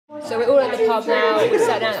So we're all at the pub now, we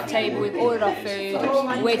sat down at the table, we've ordered our food,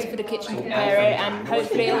 we're waiting for the kitchen to prepare it, and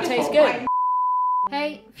hopefully it'll taste good.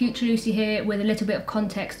 Hey, Future Lucy here with a little bit of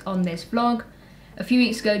context on this vlog. A few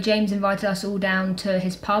weeks ago, James invited us all down to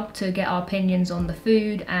his pub to get our opinions on the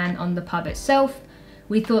food and on the pub itself.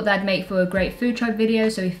 We thought that'd make for a great FoodTribe video,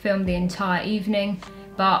 so we filmed the entire evening.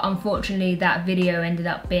 But unfortunately that video ended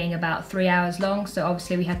up being about 3 hours long, so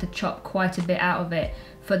obviously we had to chop quite a bit out of it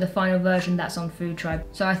for the final version that's on FoodTribe.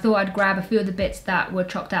 So I thought I'd grab a few of the bits that were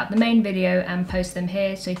chopped out the main video and post them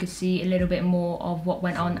here so you could see a little bit more of what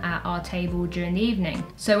went on at our table during the evening.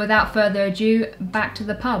 So without further ado, back to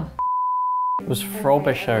the pub. It was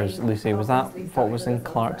Frobishers, Lucy. Was that what was in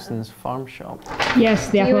Clarkson's farm shop? Yes,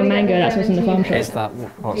 the apple and mango, that's what's in the farm shop. Is that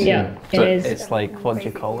what's yeah, so it is. It's like, what do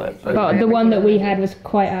you call it? But the one that we had was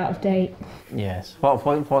quite out of date. Yes.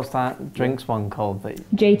 What's that drinks one called?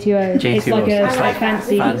 J2O. It's like a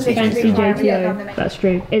fancy J2O. That's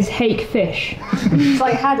true. It's hake fish. It's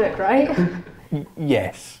like haddock, right?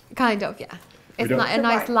 Yes. Kind of, yeah. It's not a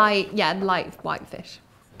nice light white fish.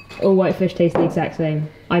 All white fish taste the exact same.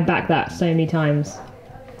 I back that so many times.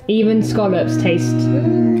 Even scallops taste...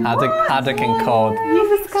 Haddock and cod.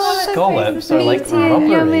 Scallops are like rubbery.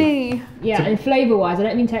 Yummy. Yeah, and flavour-wise, I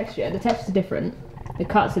don't mean texture. The texture's different. The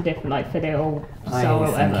cuts are different, like filet or sole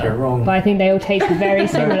or whatever. You're wrong. But I think they all taste very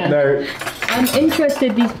similar. No. I'm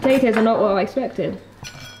interested, these potatoes are not what I expected.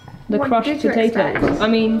 The crushed potatoes. I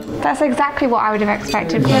mean... That's exactly what I would have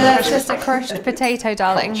expected. Yeah, that's just a crushed potato,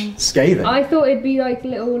 darling. Scathing. I thought it'd be like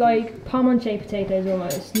little parmentier potatoes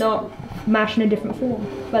almost, not mashed in a different form.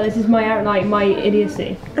 But this is my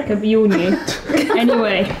idiocy. Could be all new.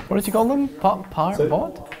 Anyway. What did you call them? What?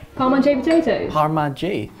 Parmentier potatoes.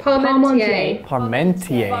 Parmentier. Parmentier.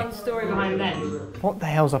 Parmentier. Fun story behind them. What the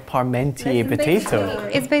hell's a Parmentier potato?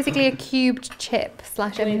 It's basically a cubed chip /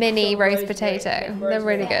 a mini roast potato. They're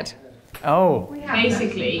really good. Oh.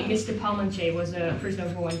 Basically, Mr. Parmentier was a prisoner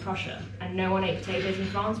of war in Prussia, and no one ate potatoes in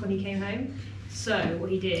France when he came home. So what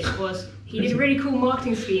he did was, he did a really cool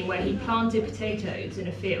marketing scheme where he planted potatoes in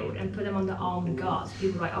a field and put them under armed guards.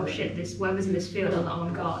 People were like, oh shit, whoever's in this field under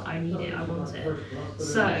armed guard, I need it, I want it.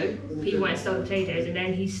 So people went and stole the potatoes, and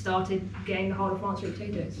then he started getting the whole of France with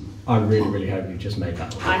potatoes. I really hope you just made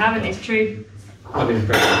that up. I haven't, it's true. I've been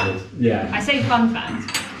impressed. Yeah. I say fun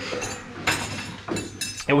fact.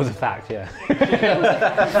 It was a fact, yeah.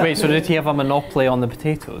 Wait, so did he have a monopoly on the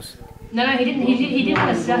potatoes? No, he didn't. He didn't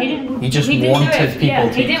want to sell. He just wanted people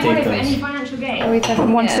to He didn't want it for potatoes. any financial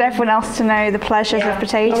gain. Wanted everyone else to know the pleasures of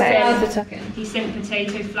potatoes. He sent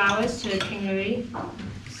potato flowers to King Louis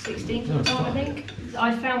XVI, I think.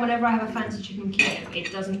 I found whenever I have a fancy chicken Kiev,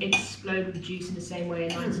 it doesn't explode with juice in the same way a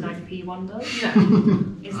 99p one does. Is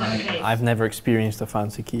that the case? I've never experienced a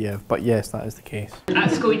fancy Kiev, but yes, that is the case.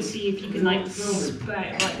 At school, you'd see if you can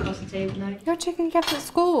spray it right across the table. No. Your chicken kept at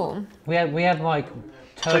school? We had like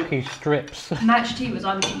turkey strips. Match tea was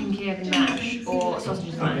either chicken Kiev and mash or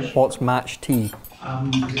sausages and mash. What's match tea?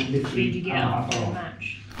 Food you get after a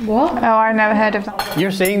match. What? Oh, I've never heard of that. You're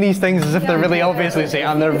saying these things as if they're really obviously saying,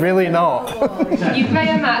 and they're really not. You play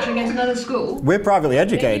a match against another school. We're privately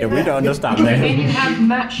educated, we don't understand Then it. you have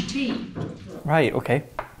match tea. Right, okay.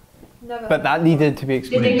 But that needed to be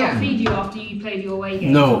Did they explained. not feed you after you played your away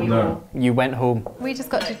game? No. You went home. We just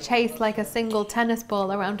got to chase like a single tennis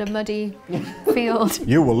ball around a muddy field.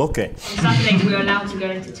 You were lucky. On Saturdays we were allowed to go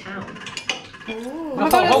into town. I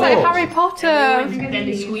thought it was like Harry Potter. Then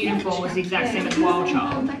the school uniform was the exact same as Wild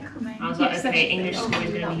Child. I was like, okay, English school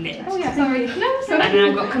is going to be lit. Oh yeah, sorry. No, sorry. And then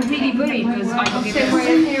I got completely bullied because I got given.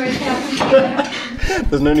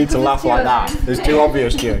 There's no need to laugh like that. It's too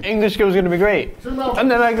obvious to you. English school was going to be great. And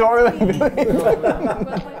then I got really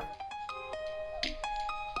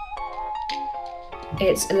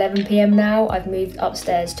It's 11 PM now. I've moved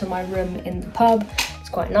upstairs to my room in the pub. It's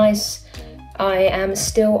quite nice. I am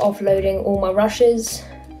still offloading all my rushes.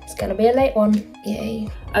 It's gonna be a late one, yay.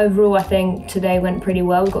 Overall, I think today went pretty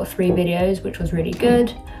well. We got 3 videos, which was really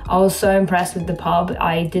good. I was so impressed with the pub.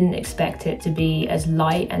 I didn't expect it to be as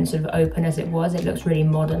light and sort of open as it was. It looks really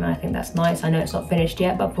modern. I think that's nice. I know it's not finished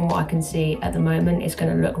yet, but from what I can see at the moment, it's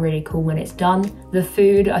gonna look really cool when it's done. The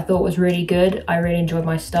food I thought was really good. I really enjoyed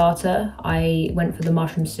my starter. I went for the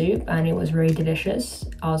mushroom soup and it was really delicious.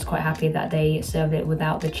 I was quite happy that they served it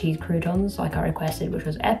without the cheese croutons like I requested, which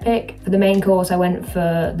was epic. For the main course, I went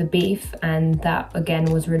for the beef and that again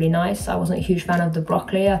was really nice. I wasn't a huge fan of the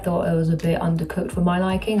broccoli. I thought it was a bit undercooked for my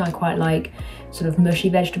liking. I quite like sort of mushy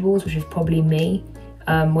vegetables, which is probably me.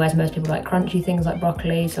 whereas most people like crunchy things like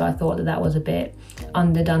broccoli, so I thought that that was a bit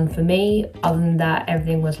underdone for me. Other than that,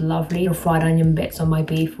 everything was lovely. The fried onion bits on my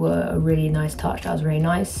beef were a really nice touch. That was really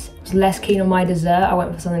nice. I was less keen on my dessert. I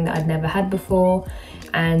went for something that I'd never had before,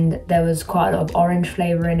 and there was quite a lot of orange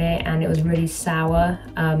flavour in it, and it was really sour.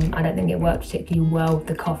 I don't think it worked particularly well with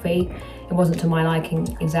the coffee. It wasn't to my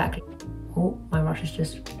liking exactly. Oh, my rush is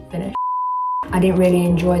just finished. I didn't really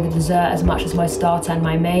enjoy the dessert as much as my starter and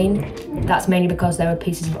my main. That's mainly because there were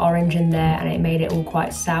pieces of orange in there and it made it all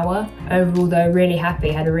quite sour. Overall though, really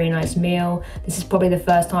happy, had a really nice meal. This is probably the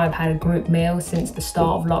first time I've had a group meal since the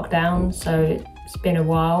start of lockdown, so it's been a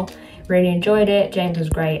while. Really enjoyed it. James was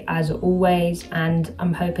great as always, and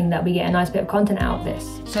I'm hoping that we get a nice bit of content out of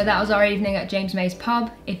this. So that was our evening at James May's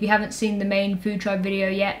pub. If you haven't seen the main FoodTribe video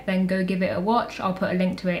yet, then go give it a watch. I'll put a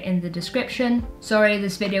link to it in the description. Sorry,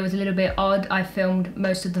 this video was a little bit odd. I filmed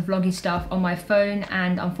most of the vloggy stuff on my phone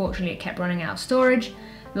and unfortunately it kept running out of storage.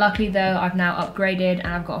 Luckily though, I've now upgraded and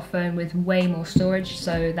I've got a phone with way more storage,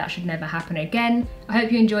 so that should never happen again. I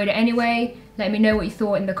hope you enjoyed it anyway. Let me know what you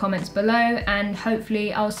thought in the comments below, and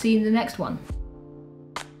hopefully I'll see you in the next one.